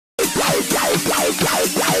What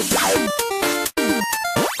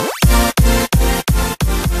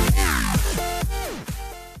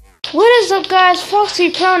is up, guys?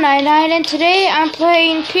 Foxy Pro 99, and today I'm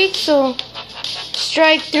playing Pixel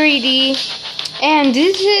Strike 3D, and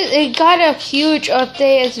it got a huge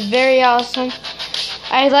update. It's very awesome.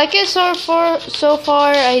 I like it so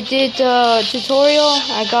far. I did the tutorial.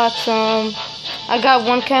 I got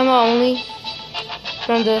one camo only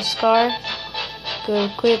from the Scar.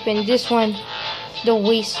 Good equip, and this one, the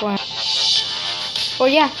Wasteland. Oh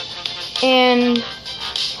yeah, and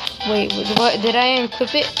wait, what did I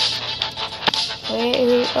equip it?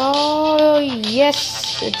 Wait, oh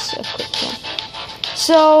yes, it's equipped now.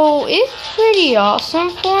 So it's pretty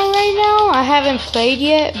awesome for right now. I haven't played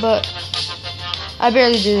yet, but I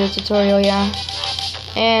barely did the tutorial, yeah.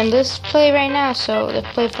 And let's play right now. So let's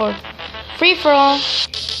play for free for all.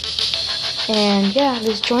 And yeah,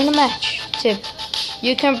 let's join the match. Tip: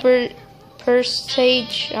 you can per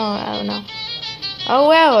stage. Oh, I don't know. Oh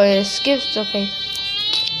well, it skips. Okay.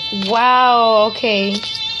 Wow. Okay.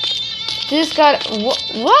 This got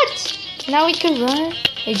what? Now we can run.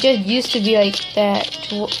 It just used to be like that,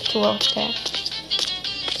 12 that.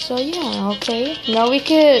 So yeah, okay. Now we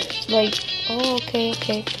could like. Oh, okay.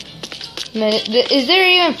 Is there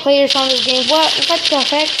even players on this game? What the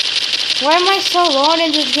heck? Why am I so alone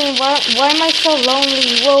in this game? Why am I so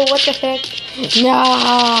lonely? Whoa, what the heck? No.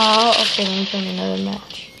 Okay, let me join another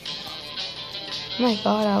match. Oh my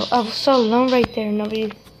God, I was so alone right there.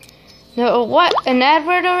 Nobody. No, what? An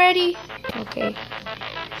advert already? Okay.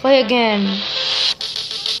 Play again.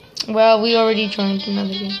 Well, we already joined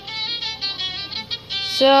another game.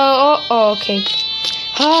 So, oh okay.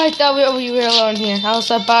 Oh, I thought we were alone here. I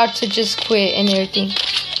was about to just quit and everything.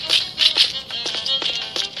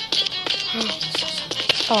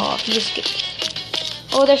 Oh, he escaped.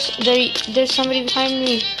 Oh, there's somebody behind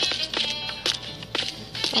me.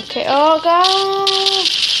 Okay. Oh God.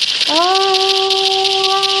 Oh!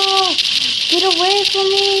 Get away from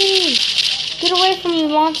me! Get away from me,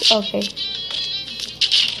 monster! Okay.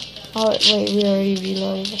 Oh wait, we already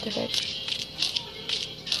reloaded. What the heck?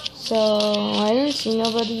 So I didn't see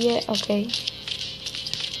nobody yet. Okay.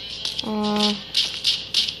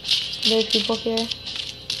 There's people here.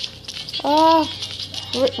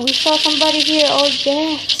 We saw somebody here. Oh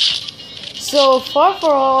yes. So far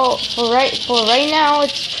for right now,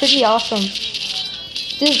 it's pretty awesome.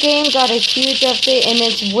 This game got a huge update, and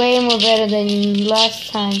it's way more better than last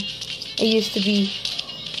time it used to be.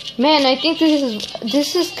 Man, I think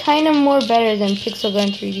this is kind of more better than Pixel Gun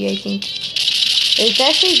 3D. I think it's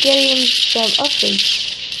actually getting some updates.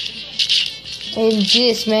 And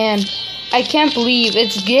this, man, I can't believe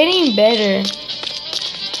it's getting better.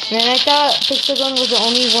 Man, I thought Pixel Gun was the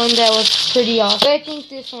only one that was pretty awesome. I think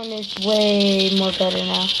this one is way more better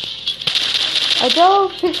now. Although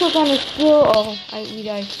Pixel Gun is still, we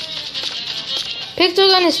died. Pixel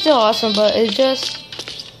Gun is still awesome, but it's just,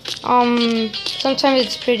 sometimes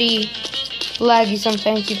it's pretty laggy.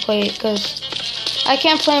 Sometimes you play it, cause I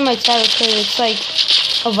can't play my tablet because it's like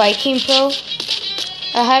a Viking Pro.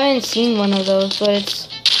 I haven't seen one of those, but it's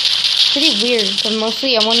pretty weird. But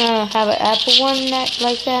mostly I wanna have an Apple one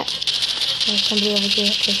like that. There's somebody over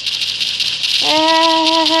here. Okay.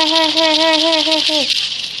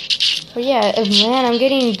 But yeah, man, I'm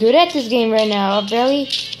getting good at this game right now. I've barely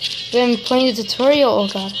been playing the tutorial. Oh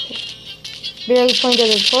God, barely playing the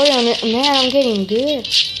tutorial, and man, I'm getting good.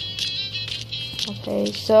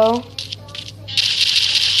 Okay, so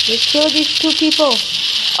let's kill these two people.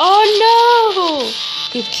 Oh no!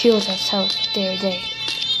 He killed us. How dare they?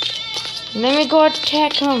 Let me go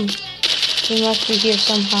attack him. He must be here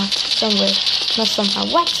somehow, somewhere. Not somehow.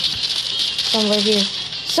 What? Somewhere here.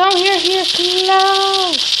 Somewhere here,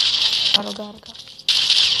 close. Oh God.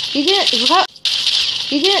 He didn't. How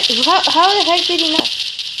the heck did he not?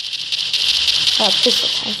 Pixel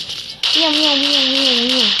time. Meow.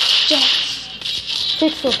 Yes.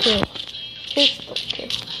 Pixel kill.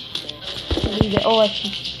 Oh, I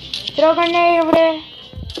see. Throw a grenade over there.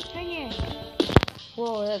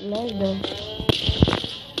 Whoa, that leg though.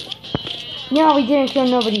 No, we didn't kill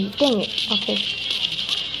nobody. Dang it. Okay.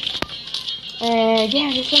 Yeah,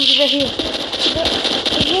 there's somebody right here.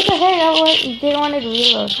 What the heck? They wanted to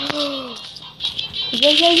reload. Yeah,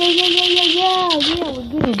 we're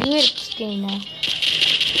getting good at this game now.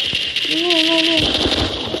 Yeah.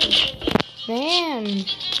 Man.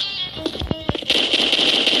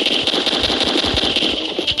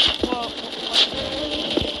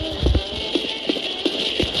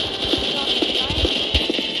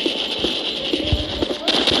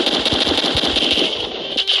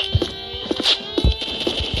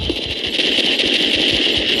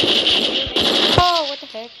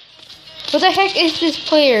 What the heck is this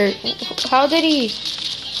player? How did he?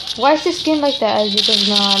 Why is his skin like that? As you guys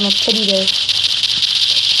know, I'm a teddy bear.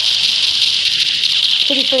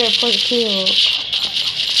 Teddy bear for the kill.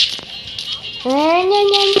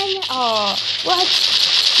 Oh, what?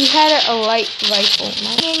 He had a light rifle.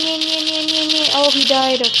 Oh, he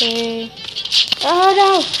died. Okay. Oh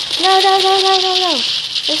no! No!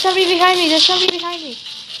 There's somebody behind me. There's somebody behind me.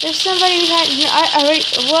 There's somebody behind me. I already.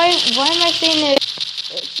 Why am I saying it?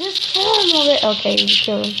 Just kill him already. Okay, we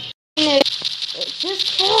killed him. Just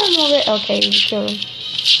kill him already. Okay, we killed him.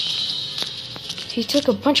 He took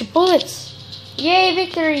a bunch of bullets. Yay,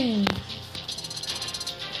 victory!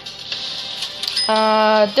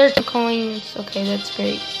 13 coins. Okay, that's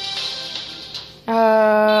great.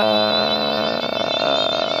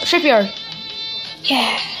 Shipyard.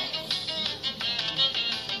 Yeah.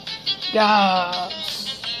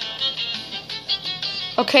 Yes.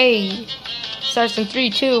 Okay. Starts in 3,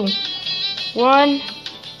 2, 1.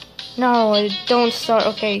 No, it don't start.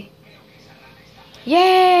 Okay.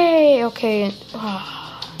 Yay! Okay.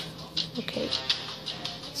 Okay.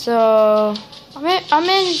 So I'm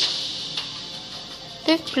in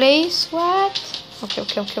 5th place. What? Okay.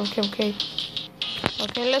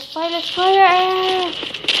 Okay, let's fight.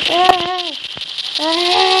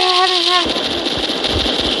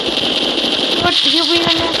 What? Here we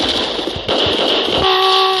are now.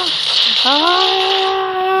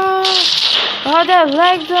 Oh, that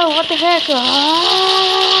leg though. What the heck?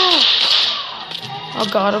 Oh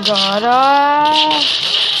god.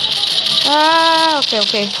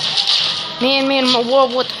 Okay. Man. Whoa,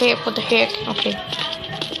 what the heck? Okay.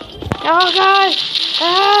 Oh god.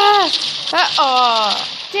 Oh,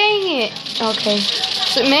 dang it. Okay.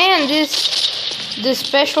 So man, this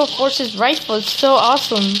special forces rifle is so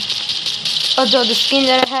awesome. Although the skin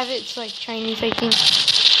that I have, it's like Chinese, I think.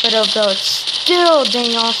 But although it's still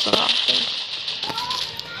dang awesome.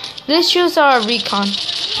 These shoes are recon.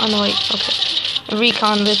 Oh no, wait. Okay.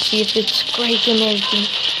 Recon. Let's see if it's great and everything.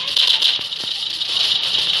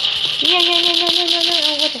 No.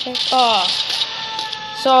 What the heck? Oh.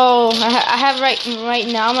 So I have right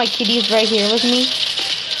now my kitty is right here with me,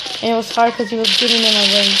 and it was hard because he was getting in my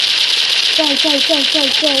way. Die!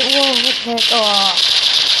 Whoa! What the heck? Oh.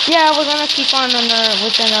 Yeah, we're gonna keep on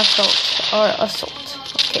with an assault.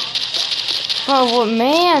 Okay. Oh well,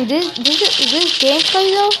 man, this gameplay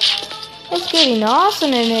though, it's getting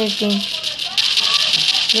awesome and everything.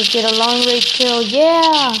 Let's get a long range kill.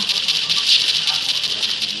 Yeah.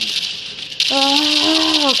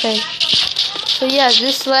 Okay. So yeah,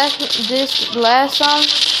 this last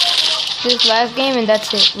game, and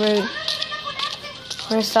that's it. We're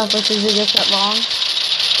gonna stop because it gets that long.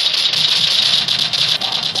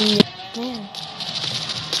 Yeah.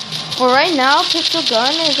 For right now, Pixel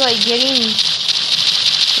Gun is like getting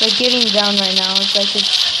down right now. It's like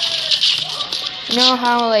you know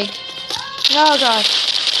how like, oh god,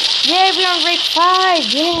 yeah, we're on rank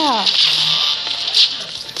 5. Yeah.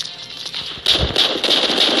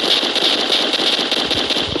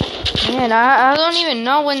 Man, I don't even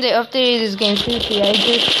know when they updated this game. Seriously, I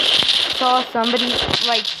just saw somebody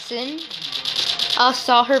like Sin. I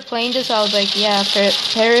saw her playing this. I was like, yeah,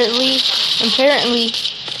 apparently,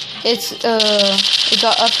 it's it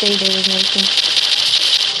got updated and everything.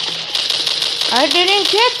 I didn't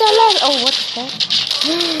get the last. Oh, what the heck?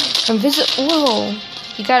 Whoa!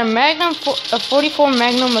 You got a Magnum, a 44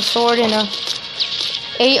 Magnum, a sword, and a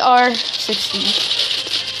AR-60.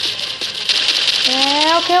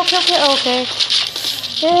 Yeah, okay.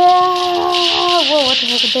 Yeah. Whoa, what the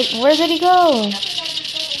heck? Where did he go?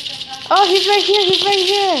 Oh, he's right here.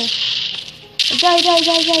 Die.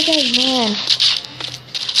 Man.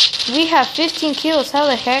 We have 15 kills. How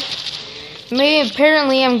the heck? Maybe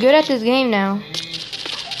apparently I'm good at this game now.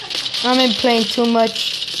 I've been playing too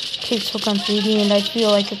much Pixel Gun 3D and I feel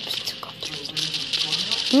like a Pixel Gun 3D.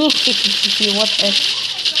 What the heck?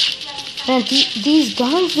 Man, these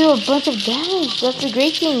guns do a bunch of damage. That's a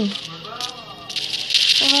great thing.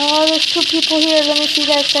 Oh, there's 2 people here. Let me see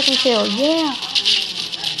that second kill. Yeah.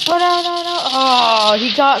 Oh, no. Oh,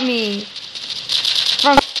 he got me.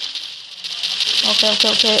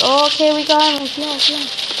 Okay. Okay, we got him. Kill him.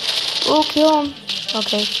 Oh, kill him.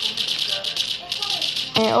 Okay.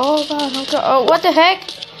 And oh god. Oh, what the heck?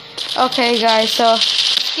 Okay, guys. So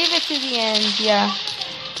skip it to the end. Yeah.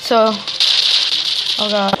 So. Oh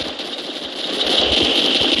god.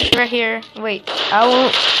 Right here. Wait. I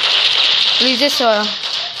won't leave this.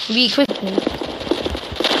 Be quick.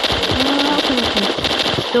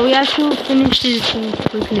 So we have to finish this thing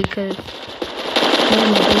quickly because.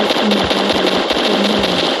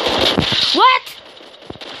 What?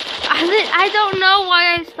 I don't know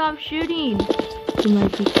why I stopped shooting. He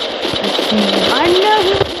might be. I know.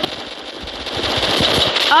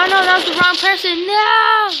 Oh no, that was the wrong person.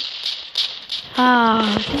 No.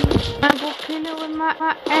 I will kill it with my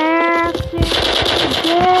axe.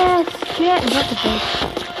 Yes, shit. What the fuck?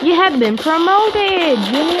 You have been promoted.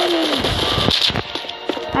 Yes.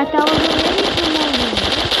 I thought we were already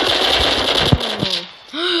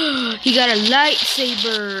promoted. He got a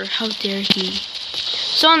lightsaber. How dare he?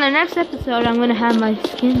 So on the next episode, I'm gonna have my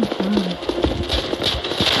skin done.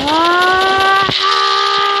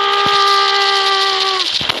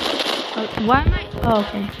 Why am I? Oh,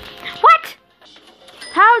 okay. What?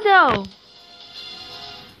 How though?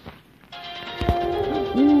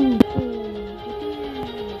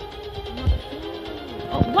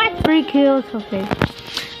 Oh, what? 3 kills. Okay.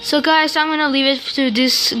 So guys, I'm gonna leave it to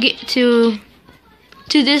this to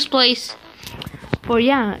this place. For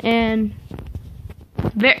yeah, and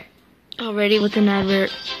already with an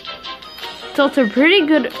advert. So it's a pretty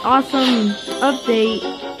good, awesome update.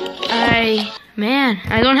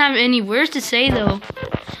 I don't have any words to say though.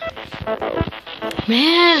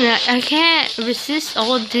 Man, I can't resist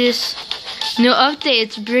all of this new update.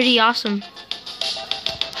 It's pretty awesome.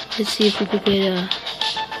 Let's see if we could get a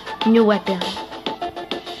new weapon.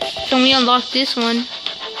 Can we unlock this one?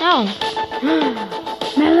 No.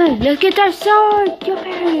 Melee, let's get that sword!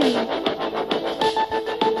 Yippee!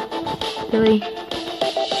 Really?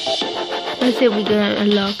 Let's see if we can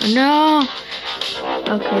unlock. No!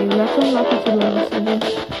 Okay, let's unlock it to level 7.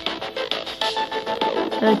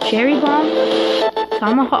 The cherry bomb?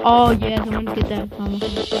 Tomahawk. Oh, yes, I'm gonna get that tomahawk.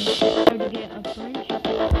 Hard to get a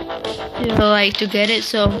bunch to get it,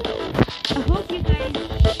 so I hope you guys.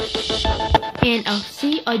 And I'll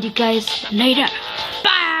see all you guys later.